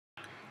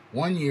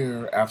1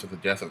 year after the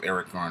death of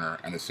Eric Garner,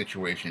 and the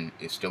situation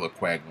is still a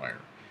quagmire.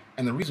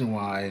 And the reason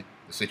why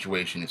the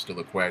situation is still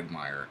a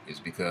quagmire is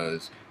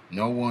because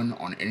no one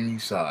on any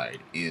side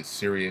is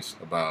serious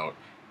about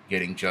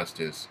getting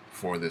justice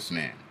for this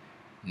man.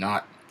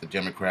 Not the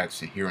Democrats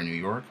here in New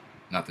York,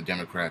 not the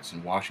Democrats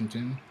in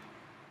Washington,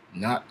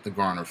 not the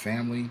Garner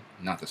family,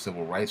 not the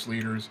civil rights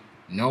leaders.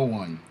 No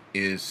one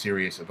is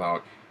serious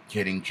about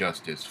getting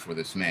justice for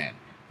this man.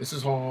 This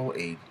is all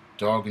a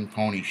dog and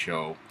pony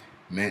show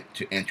meant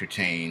to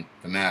entertain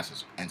the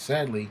masses. And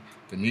sadly,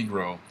 the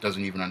Negro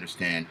doesn't even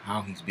understand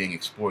how he's being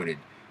exploited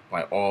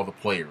by all the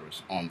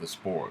players on this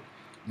board.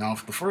 Now,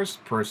 the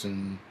first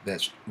person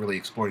that's really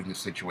exploiting this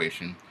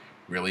situation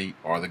really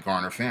are the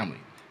Garner family.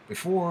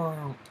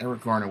 Before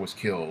Eric Garner was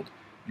killed,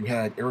 you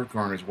had Eric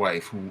Garner's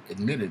wife who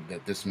admitted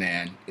that this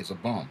man is a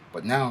bum,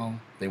 but now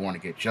they want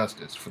to get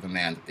justice for the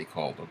man that they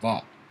called a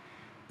bum.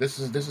 This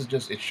is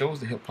just, it shows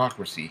the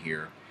hypocrisy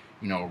here,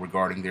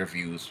 regarding their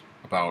views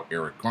about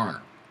Eric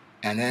Garner.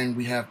 And then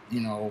we have,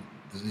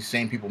 these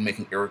same people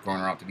making Eric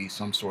Garner out to be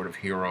some sort of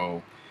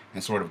hero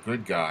and sort of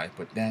good guy,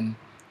 but then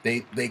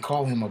they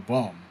call him a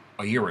bum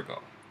a year ago.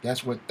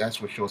 That's what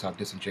shows how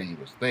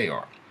disingenuous they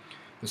are.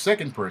 The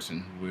second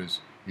person who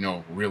is,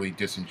 really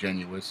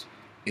disingenuous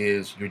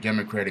is your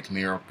Democratic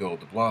Mayor Bill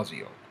de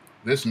Blasio.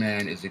 This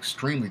man is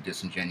extremely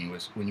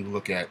disingenuous when you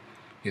look at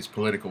his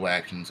political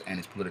actions and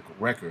his political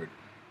record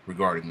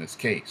regarding this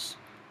case.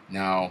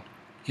 Now,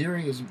 here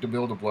is the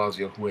Bill de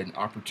Blasio who had an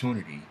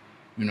opportunity,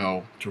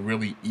 to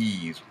really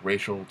ease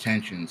racial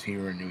tensions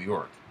here in New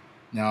York.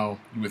 Now,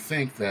 you would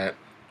think that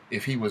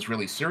if he was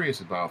really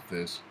serious about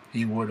this,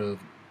 he would have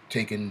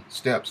taken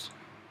steps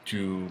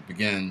to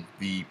begin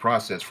the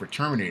process for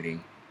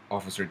terminating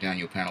Officer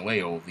Daniel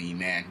Pantaleo, the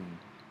man who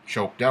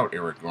choked out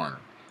Eric Garner.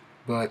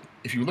 But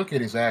if you look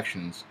at his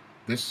actions,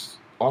 this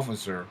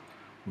officer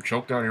who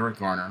choked out Eric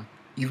Garner,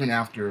 even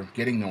after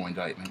getting no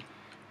indictment,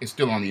 is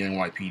still on the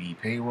NYPD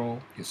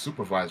payroll. His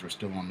supervisor is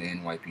still on the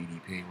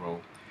NYPD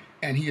payroll.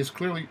 And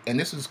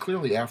this is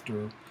clearly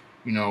after,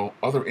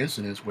 other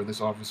incidents where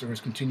this officer has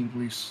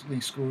continually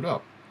screwed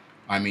up.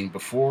 I mean,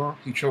 before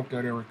he choked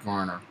out Eric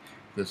Garner,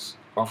 this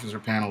Officer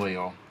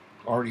Pantaleo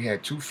already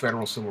had two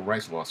federal civil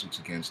rights lawsuits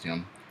against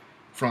him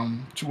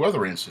from two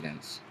other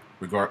incidents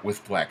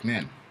with black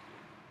men.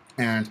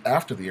 And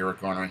after the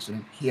Eric Garner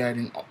incident, he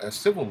had a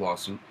civil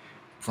lawsuit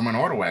from an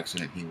auto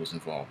accident he was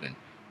involved in.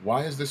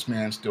 Why is this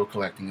man still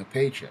collecting a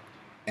paycheck?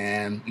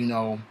 And,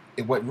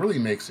 what really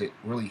makes it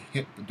really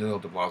hit Bill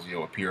de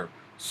Blasio appear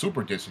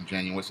super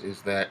disingenuous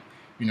is that,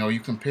 you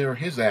compare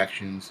his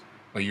actions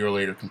a year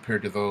later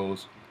compared to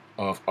those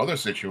of other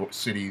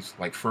cities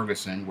like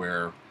Ferguson,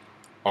 where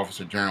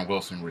Officer Darren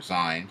Wilson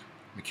resigned,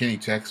 McKinney,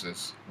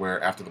 Texas,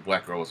 where after the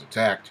black girl was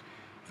attacked,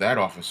 that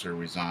officer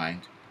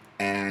resigned,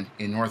 and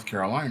in North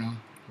Carolina,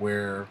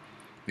 where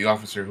the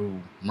officer who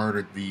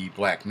murdered the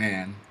black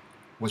man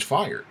was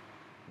fired.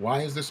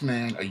 Why is this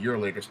man a year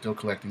later still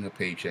collecting a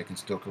paycheck and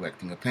still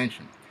collecting a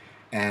pension?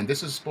 And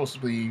this is supposed to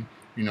be,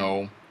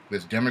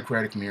 this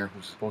Democratic mayor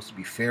who's supposed to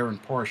be fair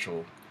and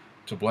partial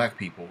to black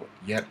people,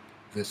 yet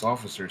this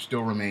officer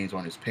still remains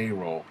on his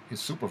payroll,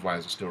 his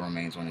supervisor still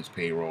remains on his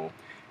payroll,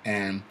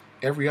 and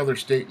every other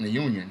state in the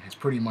union has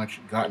pretty much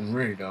gotten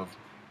rid of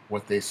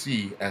what they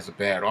see as a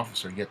bad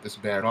officer, yet this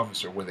bad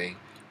officer with a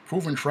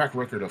proven track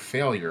record of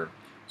failure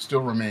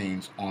still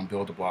remains on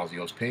Bill de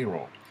Blasio's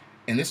payroll.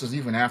 And this is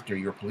even after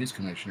your police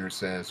commissioner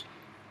says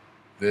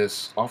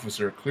this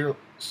officer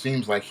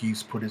seems like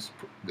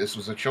this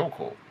was a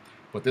chokehold,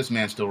 but this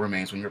man still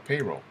remains on your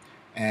payroll.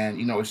 And,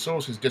 it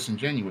shows his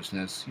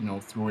disingenuousness,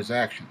 through his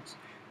actions.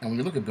 And when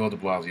you look at Bill de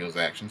Blasio's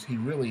actions, he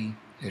really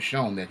has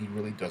shown that he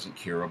really doesn't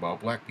care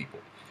about black people.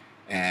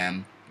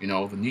 And, the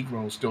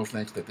Negro still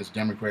thinks that this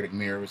Democratic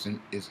mayor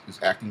is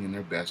acting in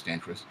their best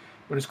interest,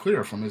 but it's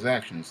clear from his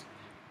actions,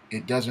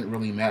 it doesn't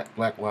really matter.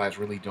 Black lives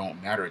really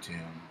don't matter to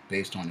him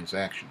based on his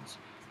actions.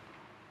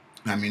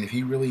 I mean, if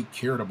he really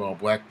cared about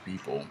black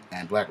people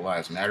and black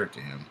lives mattered to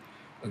him,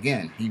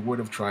 again, he would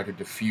have tried to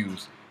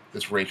diffuse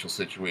this racial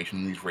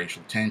situation, these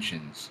racial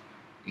tensions,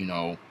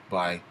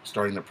 by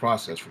starting the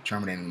process for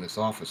terminating this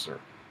officer.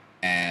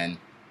 And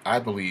I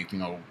believe,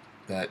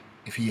 that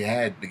if he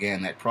had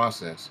began that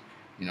process,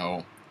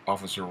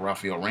 Officer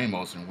Rafael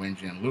Ramos and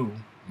Wenjin Liu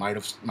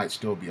might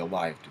still be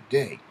alive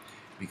today,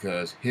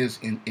 because his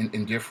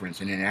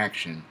indifference and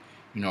inaction,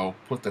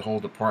 put the whole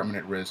department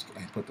at risk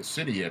and put the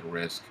city at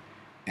risk,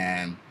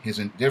 and his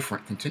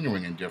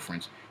continuing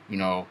indifference,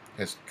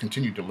 has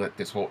continued to let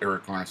this whole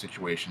Eric Garner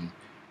situation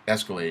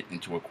escalate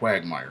into a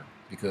quagmire.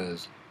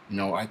 Because,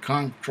 I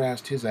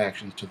contrast his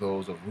actions to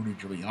those of Rudy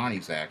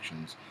Giuliani's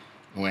actions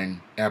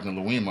when Abner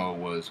Louimo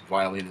was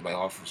violated by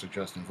Officer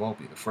Justin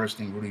Volpe. The first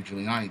thing Rudy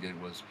Giuliani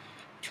did was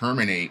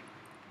terminate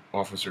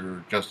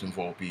Officer Justin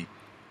Volpe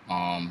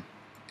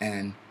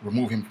and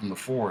remove him from the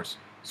force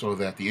so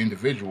that the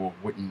individual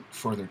wouldn't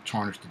further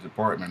tarnish the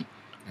department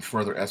and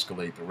further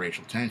escalate the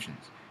racial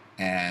tensions.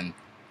 And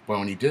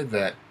when he did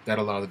that, that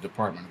allowed the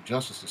Department of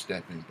Justice to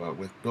step in. But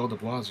with Bill de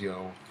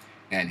Blasio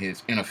and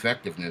his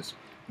ineffectiveness,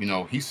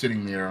 he's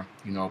sitting there,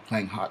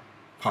 playing hot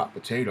pot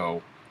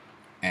potato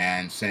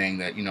and saying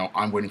that,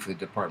 I'm waiting for the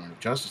Department of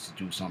Justice to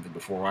do something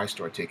before I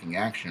start taking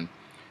action.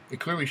 It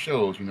clearly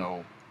shows,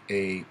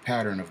 a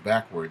pattern of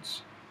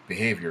backwards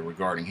behavior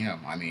regarding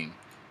him. I mean,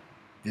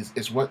 and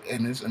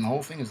the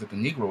whole thing is that the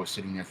Negro is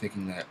sitting there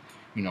thinking that,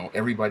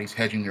 everybody's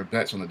hedging their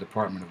bets on the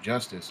Department of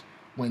Justice.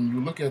 When you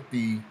look at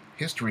the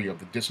history of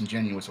the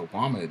disingenuous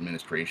Obama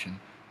administration,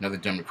 another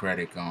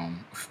Democratic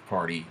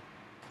Party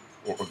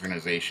or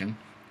organization,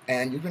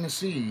 and you're going to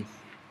see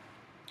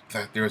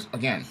that there's,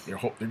 again,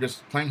 they're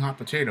just playing hot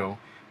potato,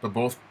 but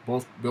both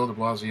Bill de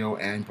Blasio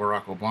and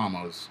Barack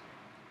Obama's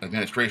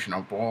administration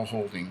are all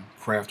holding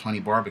Kraft Honey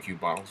barbecue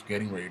bottles,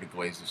 getting ready to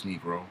glaze this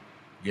Negro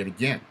yet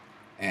again.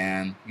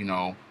 And,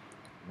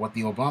 what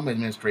the Obama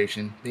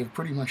administration, they've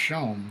pretty much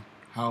shown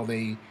how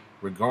they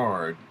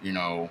regard,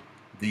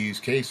 these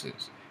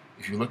cases.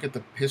 If you look at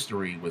the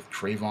history with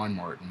Trayvon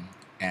Martin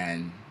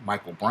and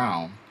Michael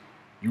Brown,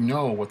 you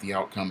know what the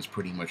outcome is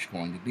pretty much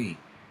going to be.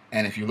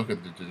 And if you look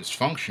at the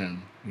dysfunction,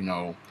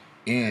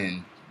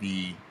 in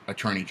the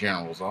Attorney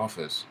General's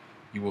office,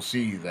 you will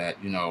see that,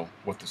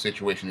 what the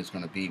situation is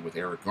going to be with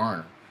Eric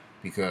Garner.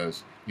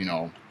 Because,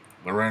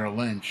 Loretta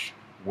Lynch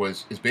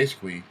is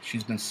basically,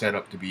 she's been set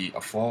up to be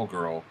a fall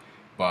girl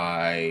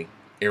by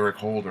Eric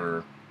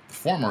Holder, the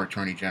former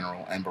Attorney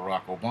General, and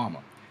Barack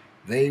Obama.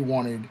 They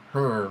wanted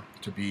her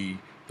to be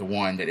the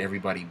one that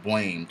everybody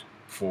blamed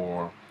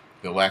for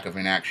the lack of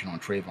inaction on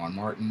Trayvon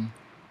Martin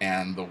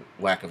and the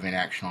lack of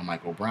inaction on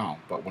Michael Brown.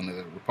 But when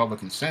the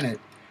Republican Senate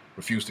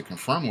refused to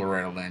confirm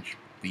Loretta Lynch,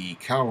 the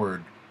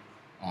coward,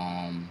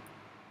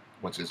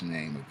 what's his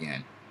name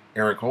again?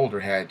 Eric Holder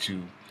had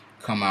to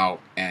come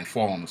out and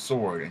fall on the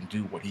sword and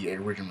do what he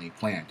originally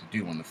planned to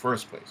do in the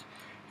first place.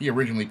 He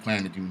originally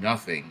planned to do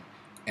nothing,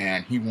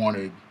 and he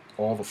wanted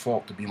all the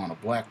fault to be on a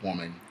black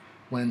woman,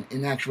 when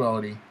in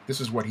actuality, this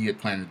is what he had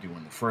planned to do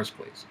in the first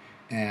place.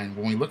 And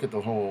when we look at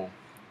the whole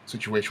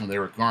situation with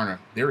Eric Garner,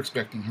 they're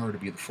expecting her to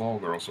be the fall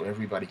girl so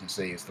everybody can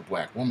say it's the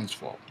black woman's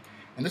fault.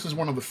 And this is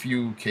one of the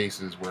few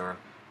cases where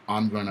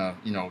I'm gonna,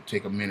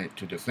 take a minute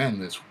to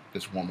defend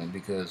this woman,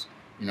 because,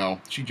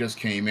 she just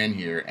came in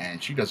here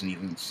and she doesn't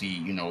even see,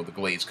 the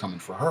Glaze coming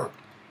for her.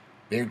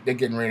 They're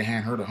getting ready to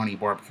hand her the honey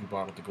barbecue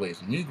bottle to glaze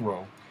the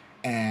Negro,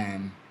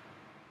 and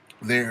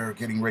they're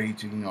getting ready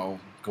to,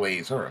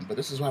 glaze her. But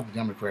this is how the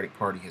Democratic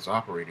Party has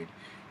operated,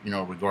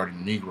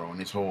 regarding the Negro and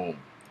this whole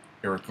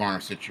Eric Garner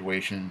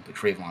situation, the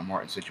Trayvon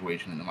Martin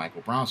situation, and the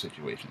Michael Brown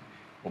situation.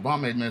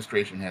 Obama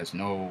administration has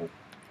no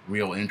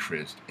real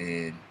interest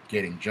in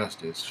getting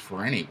justice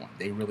for anyone.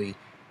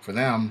 For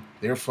them,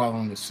 they're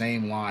following the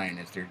same line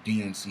as their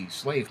DNC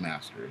slave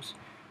masters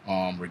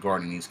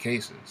regarding these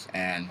cases.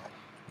 And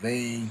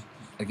they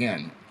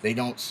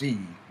don't see,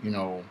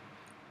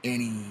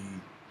 any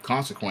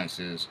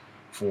consequences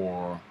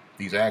for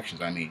these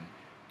actions. I mean,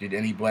 did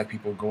any black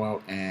people go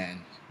out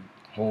and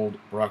hold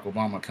Barack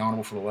Obama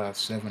accountable for the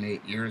last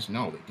 7-8 years?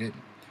 No, they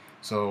didn't.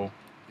 So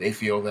they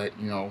feel that,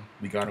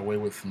 we got away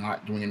with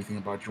not doing anything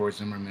about George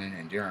Zimmerman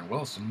and Darren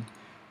Wilson.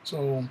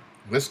 So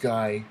this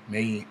guy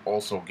may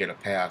also get a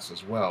pass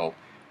as well.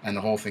 And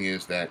the whole thing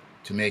is that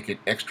to make it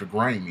extra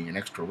grimy and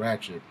extra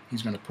ratchet,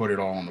 he's going to put it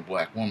all on the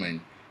black woman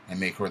and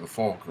make her the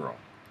fall girl.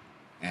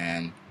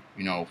 And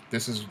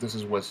this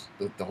is what's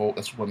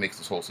that's what makes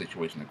this whole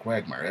situation a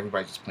quagmire.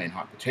 Everybody's just playing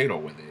hot potato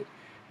with it,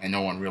 and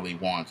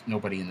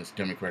nobody in this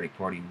Democratic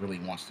Party really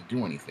wants to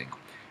do anything.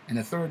 And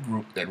the third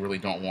group that really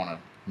don't want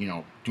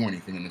to, do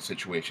anything in this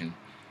situation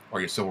are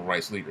your civil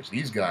rights leaders.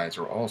 These guys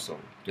are also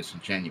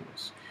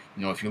disingenuous.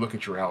 If you look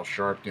at your Al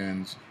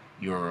Sharptons,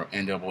 your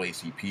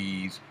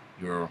NAACPs,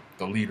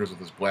 the leaders of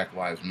this Black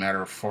Lives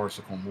Matter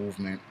farcical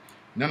movement,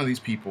 none of these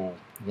people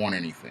want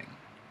anything.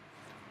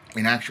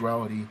 In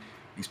actuality,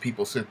 these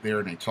people sit there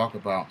and they talk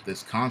about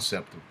this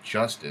concept of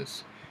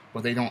justice,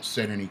 but they don't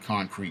set any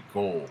concrete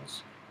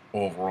goals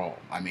overall.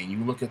 I mean,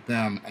 you look at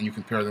them and you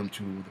compare them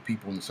to the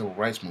people in the civil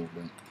rights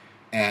movement,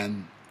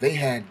 and they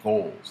had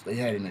goals, they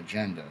had an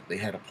agenda, they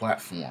had a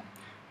platform.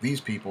 These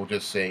people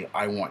just say,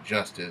 I want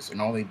justice, and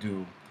all they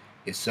do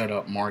is set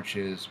up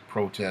marches,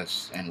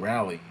 protests, and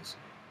rallies,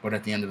 but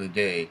at the end of the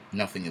day,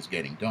 nothing is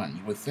getting done.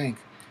 You would think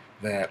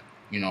that,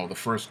 the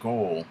first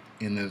goal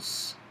in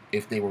this,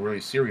 if they were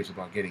really serious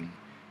about getting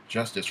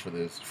justice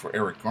for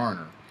Eric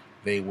Garner,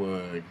 they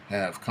would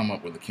have come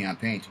up with a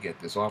campaign to get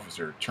this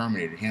officer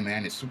terminated, him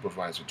and his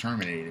supervisor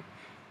terminated,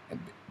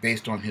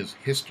 based on his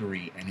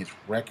history and his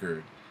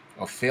record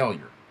of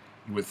failure.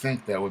 You would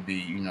think that would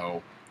be,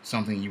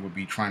 something you would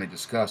be trying to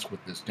discuss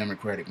with this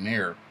Democratic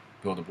mayor,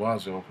 Bill de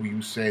Blasio, who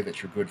you say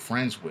that you're good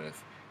friends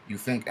with. You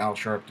think Al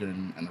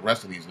Sharpton and the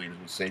rest of these leaders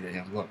would say to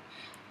him, look,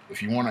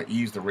 if you want to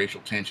ease the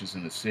racial tensions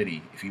in the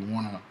city, if you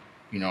want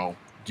to,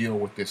 deal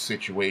with this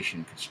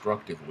situation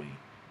constructively,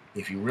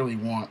 if you really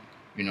want,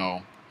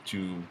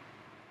 to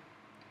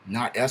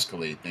not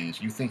escalate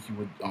things, you think you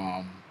would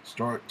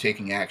start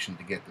taking action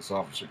to get this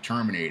officer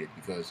terminated,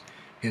 because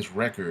his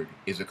record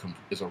is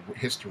a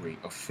history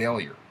of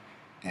failure,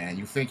 and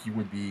you think you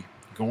would be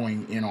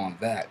going in on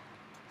that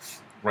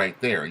right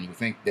there. And you would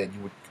think that you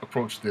would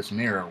approach this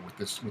mayor with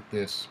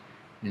this,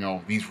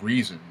 these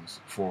reasons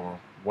for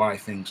why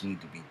things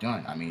need to be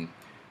done. I mean,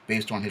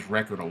 based on his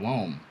record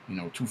alone,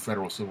 two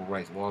federal civil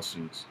rights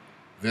lawsuits,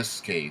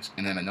 this case,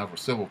 and then another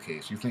civil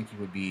case, you think he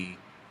would be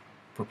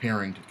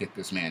preparing to get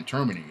this man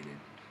terminated,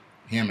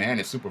 him and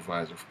his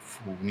supervisor,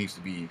 who needs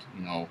to be,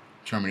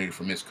 terminated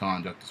for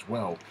misconduct as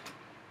well.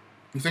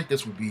 You think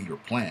this would be your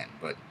plan,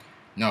 but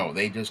no,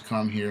 they just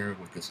come here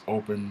with this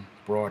open,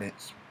 broad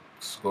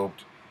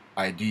scoped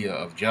idea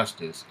of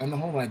justice. And the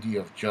whole idea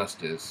of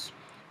justice,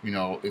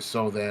 is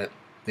so that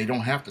they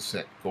don't have to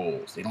set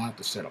goals. They don't have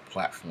to set a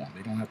platform.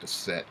 They don't have to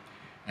set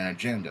an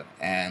agenda.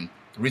 And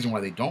the reason why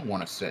they don't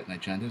want to set an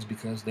agenda is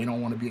because they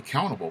don't want to be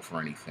accountable for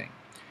anything.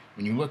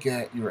 When you look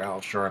at your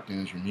Al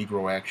Sharptons, your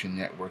Negro Action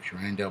Networks,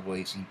 your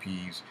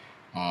NAACPs,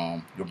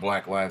 your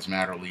Black Lives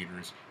Matter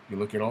leaders, you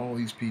look at all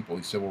these people,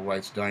 these civil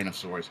rights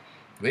dinosaurs,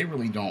 they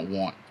really don't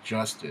want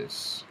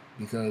justice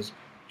because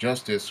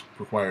justice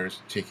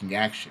requires taking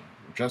action.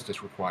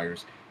 Justice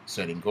requires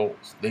setting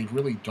goals. They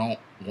really don't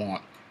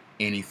want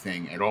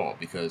anything at all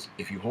because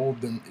if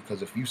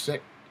you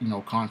set,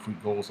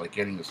 concrete goals like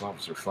getting this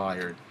officer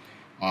fired,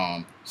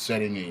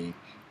 setting a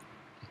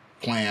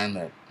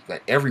plan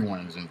that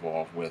everyone is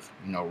involved with,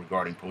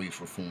 regarding police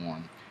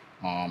reform,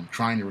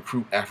 trying to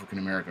recruit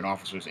African-American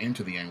officers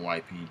into the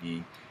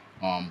NYPD,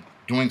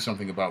 doing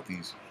something about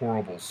these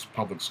horrible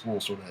public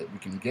schools so that we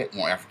can get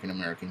more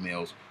African-American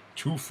males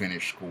to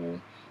finish school,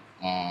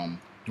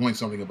 doing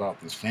something about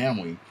this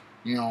family,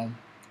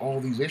 all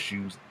these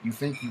issues. You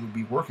think you would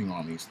be working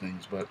on these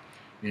things, but,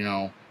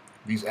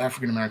 these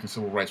African-American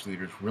civil rights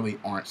leaders really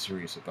aren't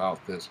serious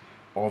about this.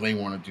 All they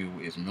want to do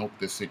is milk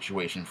this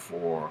situation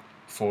for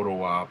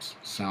photo ops,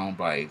 sound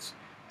bites,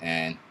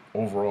 and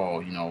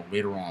overall,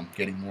 later on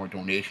getting more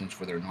donations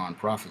for their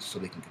nonprofits so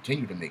they can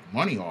continue to make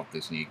money off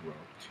this Negro.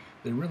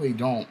 They really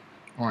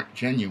aren't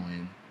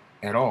genuine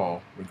at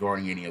all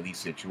regarding any of these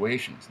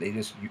situations. They're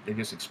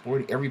just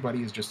exploiting.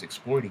 Everybody is just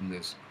exploiting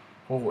this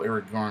whole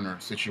Eric Garner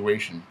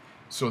situation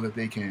so that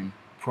they can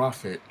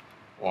profit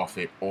off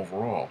it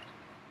overall.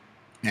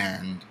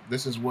 And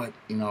this is what,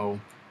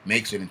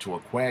 makes it into a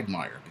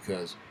quagmire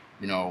because,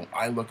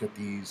 I look at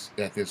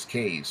this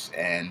case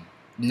and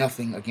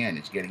nothing, again,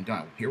 is getting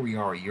done. Here we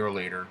are a year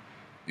later.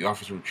 The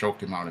officer who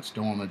choked him out is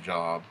still on the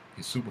job.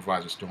 His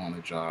supervisor's still on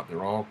the job.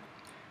 They're all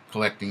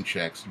collecting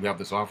checks. You have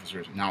this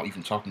officer now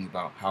even talking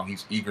about how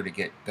he's eager to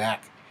get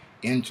back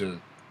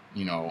into,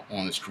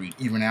 on the street,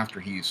 even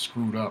after he's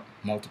screwed up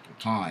multiple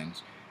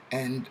times.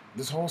 And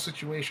this whole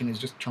situation is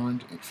just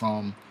turned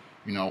from,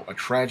 a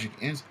tragic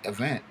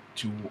event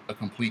to a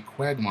complete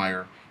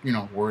quagmire,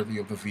 worthy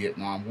of the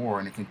Vietnam War.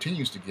 And it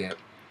continues to get,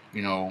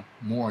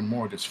 more and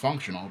more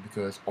dysfunctional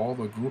because all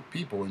the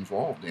people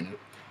involved in it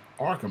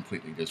are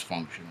completely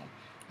dysfunctional.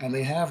 And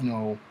they have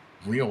no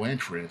real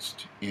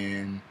interest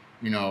in,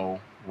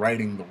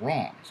 righting the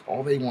wrongs.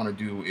 All they want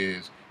to do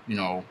is,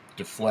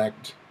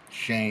 deflect,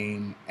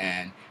 shame,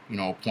 and,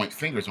 point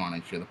fingers on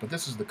each other. But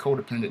this is the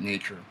codependent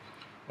nature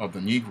of the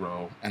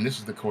Negro, and this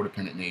is the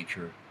codependent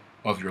nature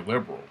of your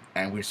liberal.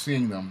 And we're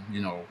seeing them,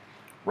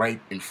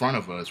 right in front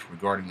of us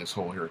regarding this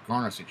whole Eric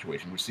Garner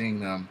situation. We're seeing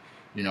them,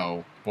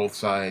 both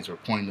sides are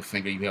pointing the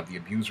finger. You have the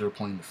abuser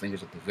pointing the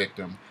fingers at the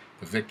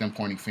victim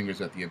pointing fingers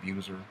at the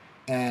abuser.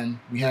 And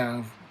we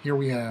have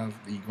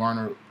the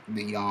Garner,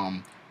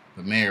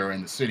 the mayor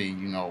and the city,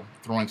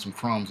 throwing some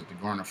crumbs at the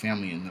Garner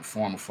family in the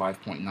form of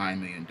 $5.9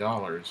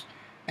 million.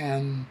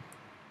 And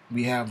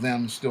we have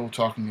them still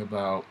talking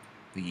about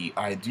the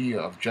idea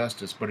of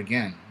justice, but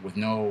again, with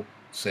no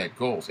set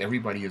goals.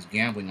 Everybody is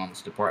gambling on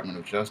this Department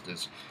of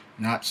Justice,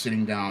 not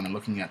sitting down and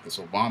looking at this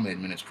Obama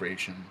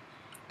administration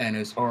and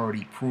its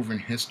already proven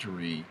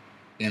history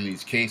in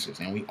these cases.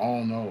 And we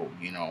all know,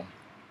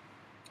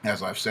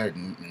 as I've said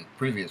in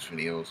previous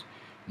videos,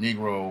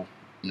 Negro,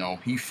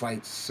 he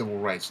fights civil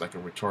rights like a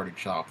retarded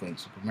child playing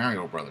Super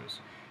Mario Brothers.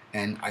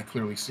 And I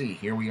clearly see,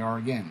 here we are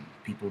again,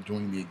 people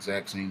doing the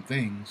exact same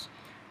things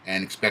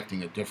and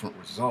expecting a different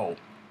result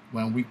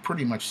when we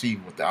pretty much see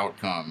what the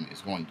outcome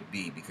is going to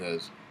be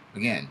because,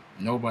 again,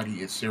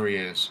 nobody is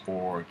serious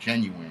or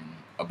genuine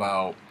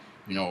about,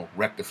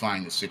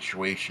 rectifying the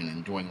situation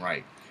and doing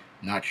right.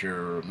 Not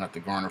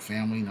the Garner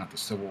family, not the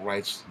civil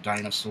rights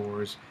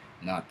dinosaurs,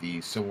 not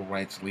the civil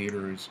rights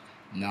leaders,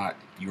 not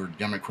your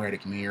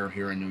Democratic mayor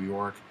here in New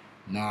York,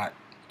 not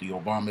the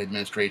Obama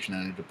administration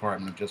and the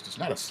Department of Justice.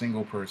 Not a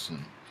single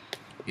person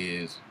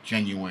is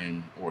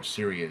genuine or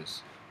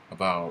serious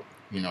about,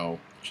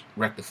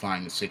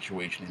 rectifying the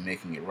situation and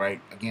making it right.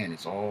 Again,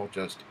 it's all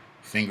just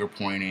finger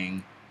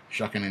pointing,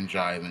 shucking and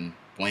jiving,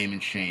 blame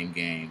and shame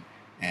game.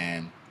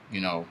 And,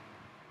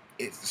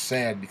 it's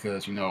sad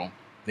because,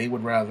 they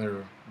would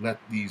rather let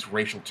these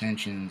racial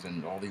tensions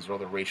and all these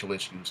other racial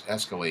issues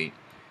escalate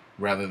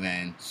rather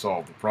than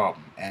solve the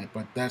problem.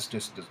 But that's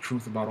just the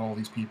truth about all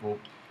these people.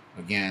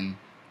 Again,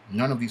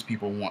 none of these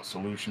people want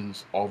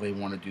solutions. All they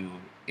want to do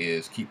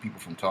is keep people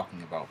from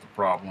talking about the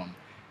problem,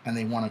 and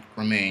they want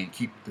to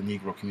keep the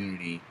Negro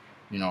community,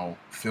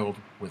 filled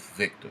with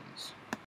victims.